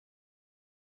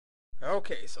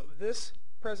Okay, so this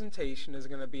presentation is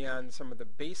going to be on some of the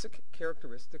basic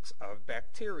characteristics of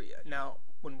bacteria. Now,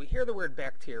 when we hear the word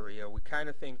bacteria, we kind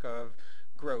of think of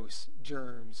gross,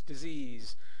 germs,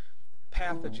 disease,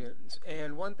 pathogens.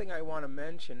 And one thing I want to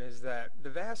mention is that the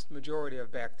vast majority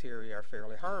of bacteria are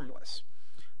fairly harmless.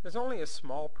 There's only a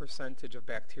small percentage of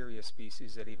bacteria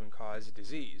species that even cause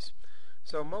disease.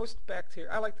 So most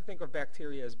bacteria, I like to think of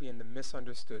bacteria as being the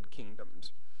misunderstood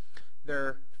kingdoms.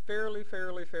 They're fairly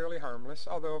harmless,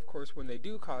 although of course when they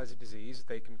do cause a disease,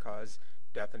 they can cause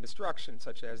death and destruction,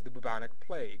 such as the bubonic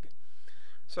plague.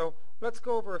 So let's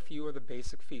go over a few of the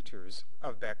basic features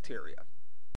of bacteria.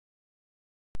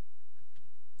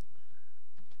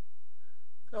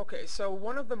 Okay, so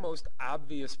one of the most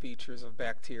obvious features of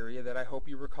bacteria that I hope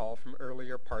you recall from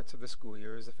earlier parts of the school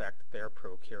year is the fact that they are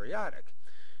prokaryotic.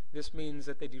 This means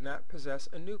that they do not possess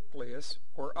a nucleus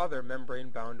or other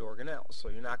membrane-bound organelles. So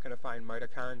you're not going to find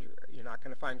mitochondria, you're not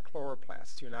going to find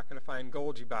chloroplasts, you're not going to find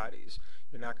Golgi bodies,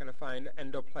 you're not going to find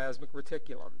endoplasmic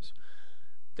reticulums.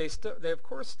 They of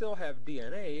course still have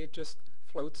DNA, it just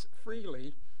floats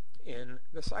freely in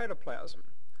the cytoplasm.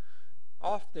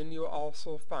 Often you'll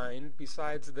also find,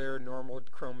 besides their normal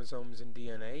chromosomes and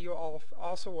DNA, you'll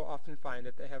also will often find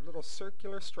that they have little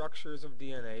circular structures of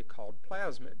DNA called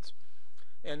plasmids.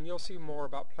 And you'll see more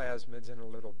about plasmids in a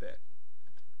little bit.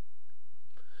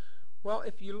 Well,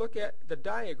 if you look at the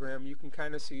diagram, you can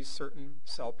kind of see certain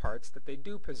cell parts that they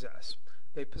do possess.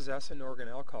 They possess an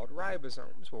organelle called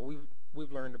ribosomes. Well,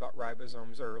 we've learned about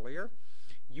ribosomes earlier.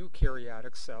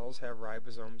 Eukaryotic cells have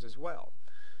ribosomes as well.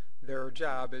 Their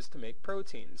job is to make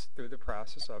proteins through the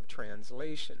process of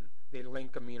translation. They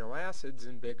link amino acids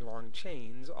in big long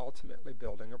chains, ultimately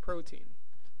building a protein.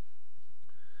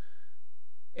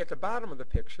 At the bottom of the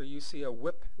picture, you see a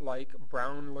whip-like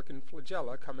brown-looking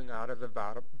flagella coming out of the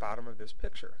bottom of this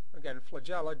picture. Again,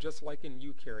 flagella, just like in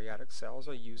eukaryotic cells,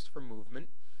 are used for movement.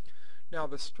 Now,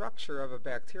 the structure of a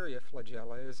bacteria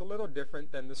flagella is a little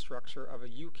different than the structure of a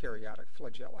eukaryotic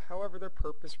flagella. However, their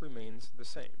purpose remains the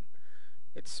same.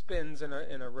 It spins in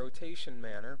a rotation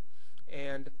manner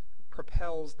and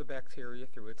propels the bacteria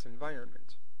through its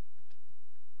environment.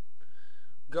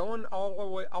 Going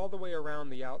all the way around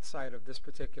the outside of this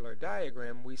particular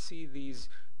diagram, we see these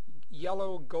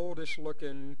yellow,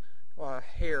 goldish-looking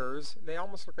hairs. They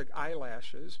almost look like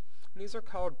eyelashes. And these are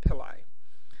called pili.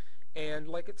 And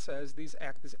like it says, these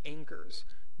act as anchors.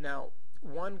 Now,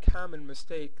 one common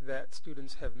mistake that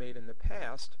students have made in the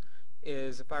past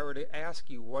is if I were to ask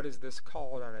you, what is this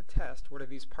called on a test? What are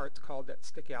these parts called that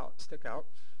stick out?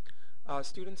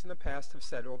 Students in the past have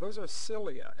said, well, those are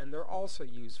cilia, and they're also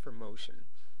used for motion.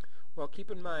 Well,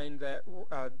 keep in mind that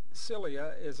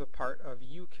cilia is a part of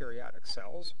eukaryotic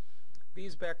cells.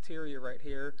 These bacteria right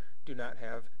here do not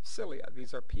have cilia.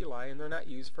 These are pili, and they're not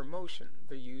used for motion.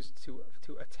 They're used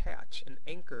to attach and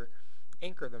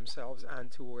anchor themselves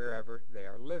onto wherever they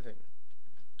are living.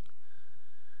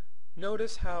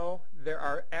 Notice how there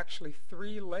are actually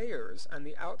 3 layers on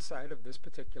the outside of this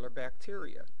particular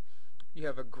bacteria. You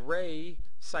have a gray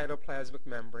cytoplasmic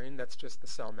membrane, that's just the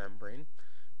cell membrane.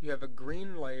 You have a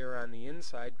green layer on the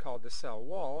inside called the cell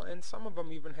wall, and some of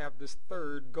them even have this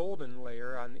third golden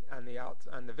layer on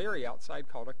the very outside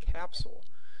called a capsule.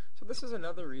 So this is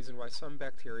another reason why some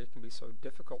bacteria can be so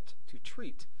difficult to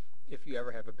treat if you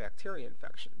ever have a bacteria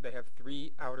infection. They have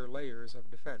 3 outer layers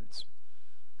of defense.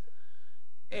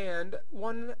 And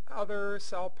one other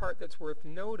cell part that's worth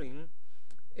noting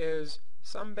is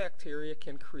some bacteria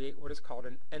can create what is called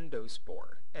an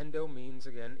endospore. Endo means,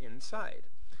 again, inside.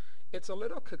 It's a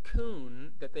little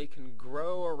cocoon that they can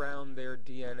grow around their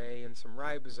DNA and some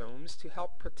ribosomes to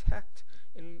help protect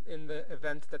in the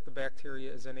event that the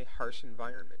bacteria is in a harsh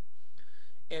environment.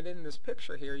 And in this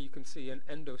picture here, you can see an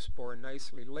endospore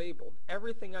nicely labeled.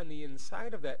 Everything on the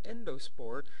inside of that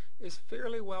endospore is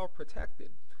fairly well protected.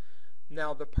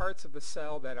 Now, the parts of the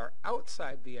cell that are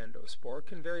outside the endospore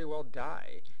can very well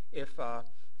die if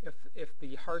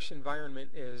the harsh environment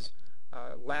is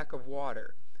lack of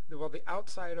water. Well, the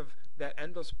outside of that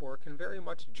endospore can very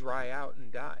much dry out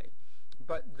and die.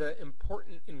 But the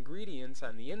important ingredients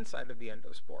on the inside of the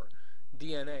endospore,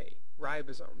 DNA,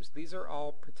 ribosomes, these are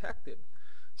all protected.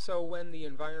 So when the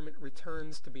environment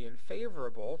returns to being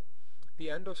favorable, the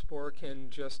endospore can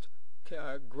just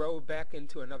grow back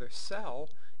into another cell,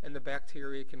 and the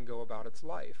bacteria can go about its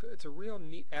life. It's a real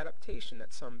neat adaptation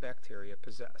that some bacteria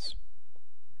possess.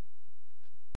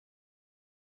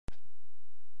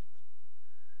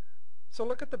 So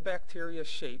look at the bacteria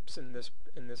shapes in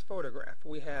this photograph.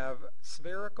 We have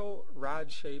spherical,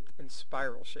 rod-shaped, and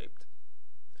spiral-shaped.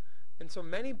 And so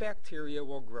many bacteria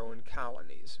will grow in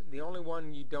colonies. The only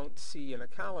one you don't see in a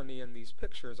colony in these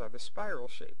pictures are the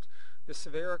spiral-shaped. The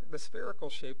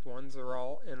spherical-shaped ones are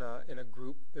all in a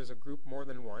group. There's a group more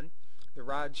than one. The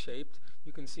rod-shaped,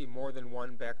 you can see more than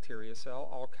one bacteria cell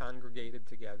all congregated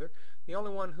together. The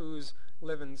only one who's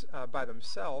living by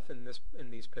themselves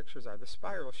in these pictures are the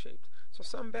spiral-shaped. So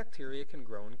some bacteria can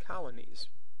grow in colonies.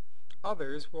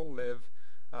 Others will live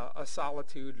a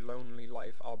solitude, lonely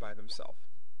life all by themselves.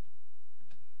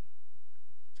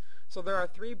 So there are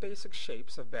three basic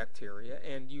shapes of bacteria,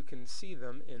 and you can see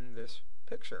them in this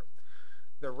picture.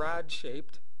 The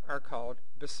rod-shaped are called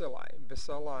bacilli.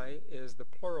 Bacilli is the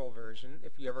plural version.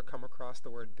 If you ever come across the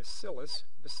word bacillus,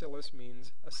 bacillus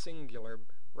means a singular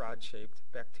rod-shaped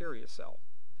bacteria cell.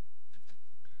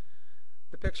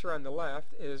 The picture on the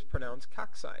left is pronounced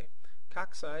cocci.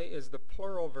 Cocci is the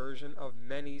plural version of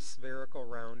many spherical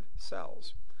round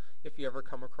cells. If you ever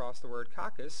come across the word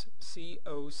coccus,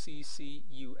 C-O-C-C-U-S,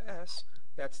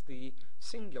 that's the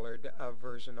singular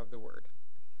version of the word.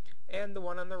 And the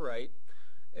one on the right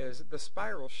is the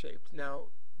spiral-shaped. Now,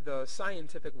 the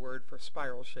scientific word for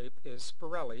spiral-shaped is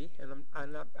spirelli, and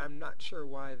I'm not sure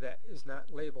why that is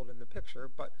not labeled in the picture,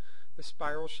 but the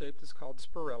spiral-shaped is called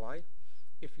spirelli.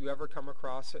 If you ever come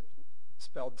across it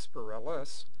spelled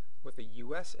spirillus with a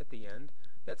U-S at the end,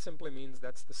 that simply means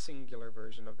that's the singular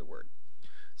version of the word.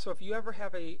 So if you ever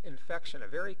have an infection, a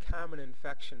very common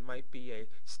infection might be a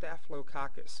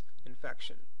staphylococcus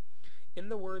infection. In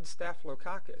the word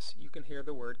staphylococcus, you can hear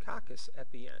the word coccus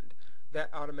at the end. That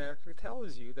automatically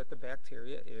tells you that the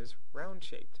bacteria is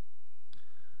round-shaped.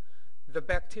 The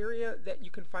bacteria that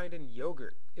you can find in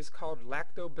yogurt is called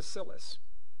lactobacillus.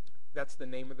 That's the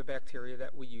name of the bacteria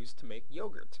that we use to make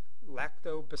yogurt.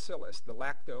 Lactobacillus. The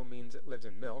lacto means it lives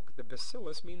in milk. The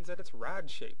bacillus means that it's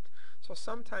rod-shaped. So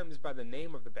sometimes by the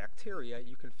name of the bacteria,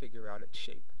 you can figure out its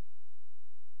shape.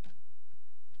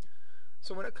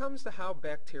 So when it comes to how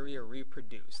bacteria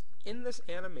reproduce, in this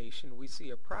animation we see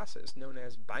a process known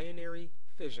as binary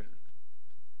fission.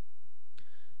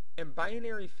 And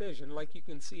binary fission, like you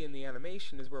can see in the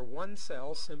animation, is where one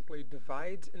cell simply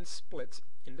divides and splits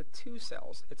into two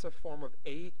cells. It's a form of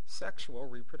asexual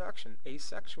reproduction.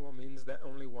 Asexual means that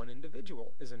only one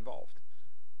individual is involved.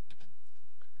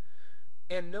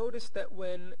 And notice that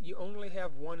when you only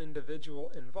have one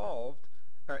individual involved,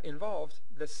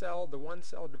 the one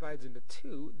cell divides into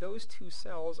two. Those two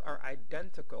cells are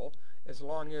identical as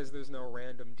long as there's no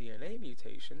random DNA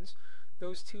mutations.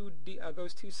 Those two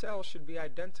cells should be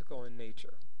identical in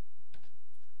nature.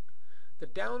 The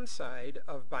downside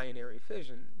of binary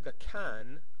fission, the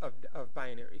con of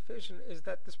binary fission, is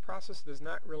that this process does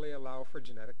not really allow for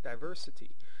genetic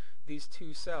diversity. These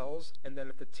two cells, and then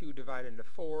if the 2 divide into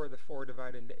 4, the 4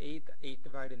 divide into 8, the 8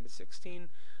 divide into 16,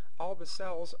 all the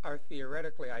cells are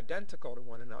theoretically identical to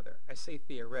one another. I say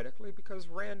theoretically because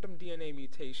random DNA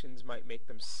mutations might make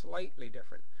them slightly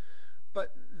different.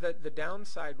 But the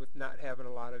downside with not having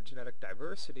a lot of genetic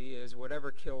diversity is whatever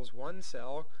kills one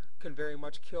cell can very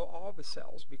much kill all the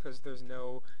cells because there's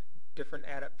no different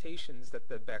adaptations that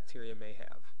the bacteria may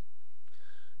have.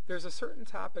 There's a certain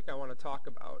topic I want to talk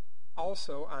about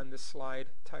also on this slide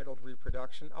titled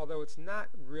reproduction, although it's not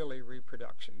really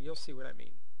reproduction. You'll see what I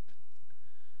mean.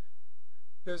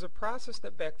 There's a process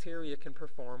that bacteria can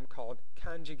perform called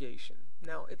conjugation.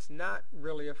 Now, it's not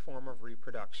really a form of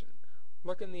reproduction.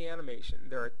 Look in the animation.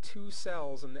 There are two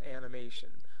cells in the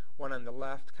animation. One on the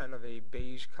left, kind of a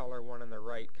beige color, one on the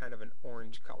right, kind of an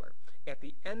orange color. At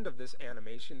the end of this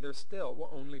animation, there still will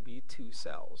only be two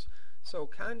cells. So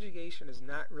conjugation is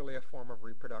not really a form of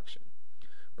reproduction.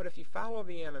 But if you follow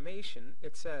the animation,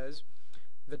 it says,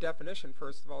 the definition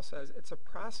first of all says, it's a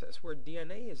process where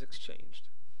DNA is exchanged.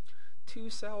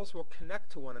 Two cells will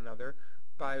connect to one another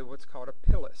by what's called a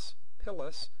pilus.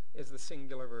 Pilus is the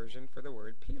singular version for the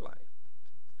word pili.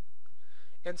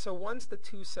 And so once the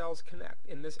two cells connect,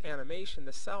 in this animation,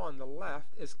 the cell on the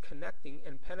left is connecting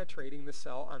and penetrating the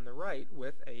cell on the right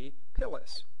with a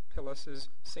pilus. Pilus is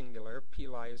singular,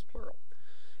 pili is plural.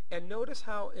 And notice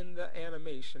how in the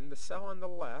animation, the cell on the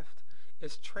left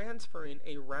is transferring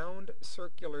a round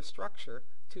circular structure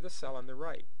to the cell on the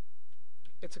right.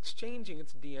 It's exchanging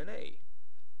its DNA.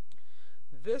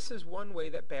 This is one way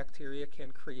that bacteria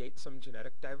can create some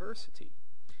genetic diversity.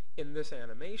 In this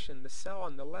animation, the cell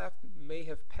on the left may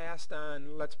have passed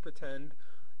on, let's pretend,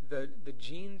 the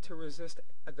gene to resist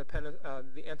the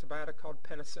antibiotic called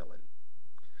penicillin.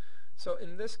 So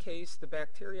in this case, the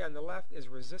bacteria on the left is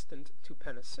resistant to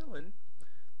penicillin,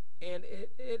 and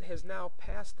it has now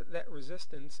passed that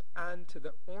resistance on to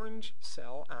the orange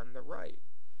cell on the right.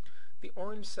 The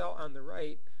orange cell on the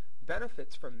right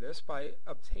benefits from this by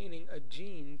obtaining a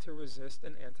gene to resist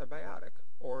an antibiotic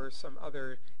or some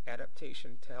other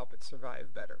adaptation to help it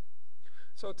survive better.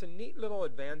 So it's a neat little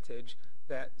advantage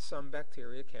that some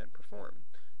bacteria can perform.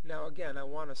 Now again, I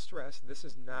want to stress this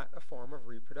is not a form of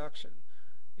reproduction.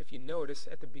 If you notice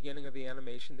at the beginning of the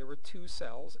animation there were 2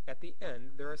 cells. At the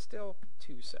end there are still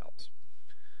 2 cells.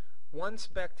 Once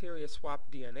bacteria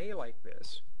swap DNA like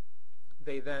this,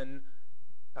 they then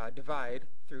divide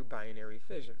through binary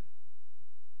fission.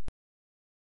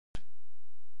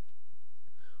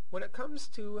 When it comes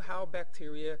to how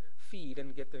bacteria feed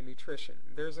and get their nutrition,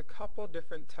 there's a couple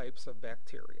different types of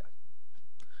bacteria.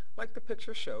 Like the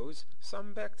picture shows,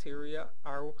 some bacteria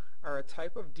are a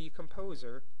type of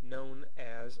decomposer known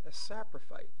as a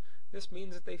saprophyte. This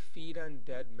means that they feed on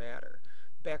dead matter.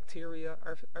 Bacteria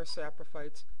are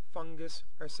saprophytes, fungus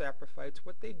are saprophytes.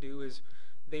 What they do is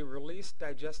they release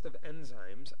digestive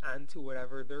enzymes onto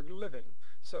whatever they're living.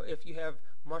 So if you have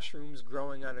mushrooms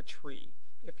growing on a tree,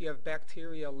 if you have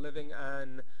bacteria living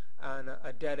on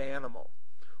a dead animal,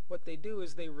 what they do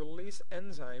is they release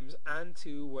enzymes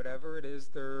onto whatever it is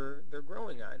they're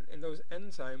growing on, and those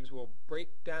enzymes will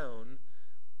break down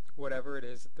whatever it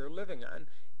is that they're living on,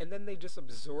 and then they just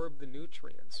absorb the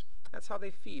nutrients. That's how they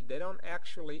feed. They don't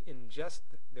actually ingest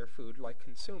their food like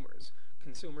consumers.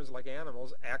 Consumers, like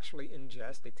animals, actually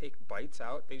ingest. They take bites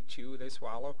out, they chew, they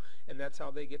swallow, and that's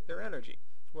how they get their energy.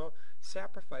 Well,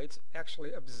 saprophytes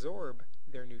actually absorb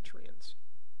their nutrients.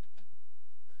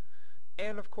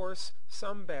 And of course,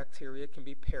 some bacteria can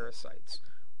be parasites.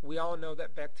 We all know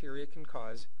that bacteria can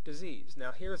cause disease.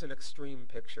 Now here's an extreme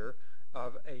picture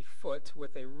of a foot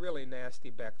with a really nasty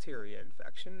bacteria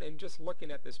infection, and just looking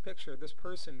at this picture, this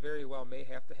person very well may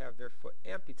have to have their foot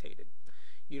amputated.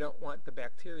 You don't want the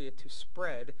bacteria to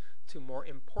spread to more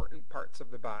important parts of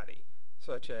the body,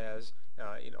 such as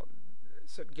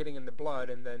getting in the blood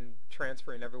and then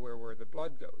transferring everywhere where the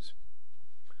blood goes.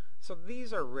 So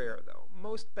these are rare though.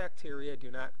 Most bacteria do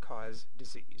not cause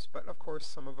disease, but of course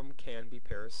some of them can be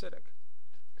parasitic.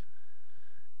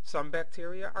 Some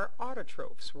bacteria are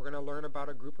autotrophs. We're going to learn about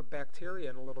a group of bacteria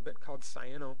in a little bit called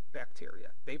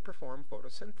cyanobacteria. They perform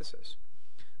photosynthesis.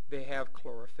 They have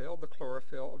chlorophyll. The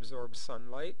chlorophyll absorbs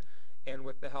sunlight, and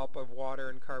with the help of water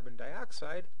and carbon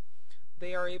dioxide,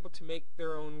 they are able to make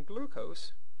their own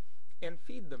glucose and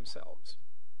feed themselves.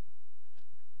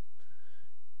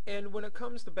 And when it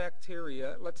comes to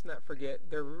bacteria, let's not forget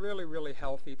they're really, really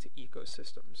healthy to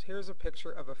ecosystems. Here's a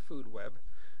picture of a food web,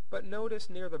 but notice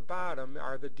near the bottom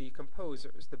are the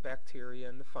decomposers, the bacteria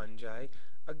and the fungi.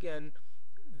 Again,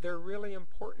 they're really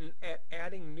important at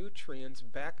adding nutrients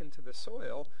back into the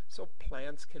soil so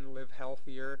plants can live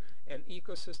healthier and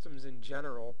ecosystems in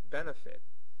general benefit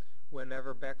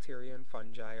whenever bacteria and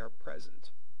fungi are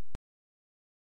present.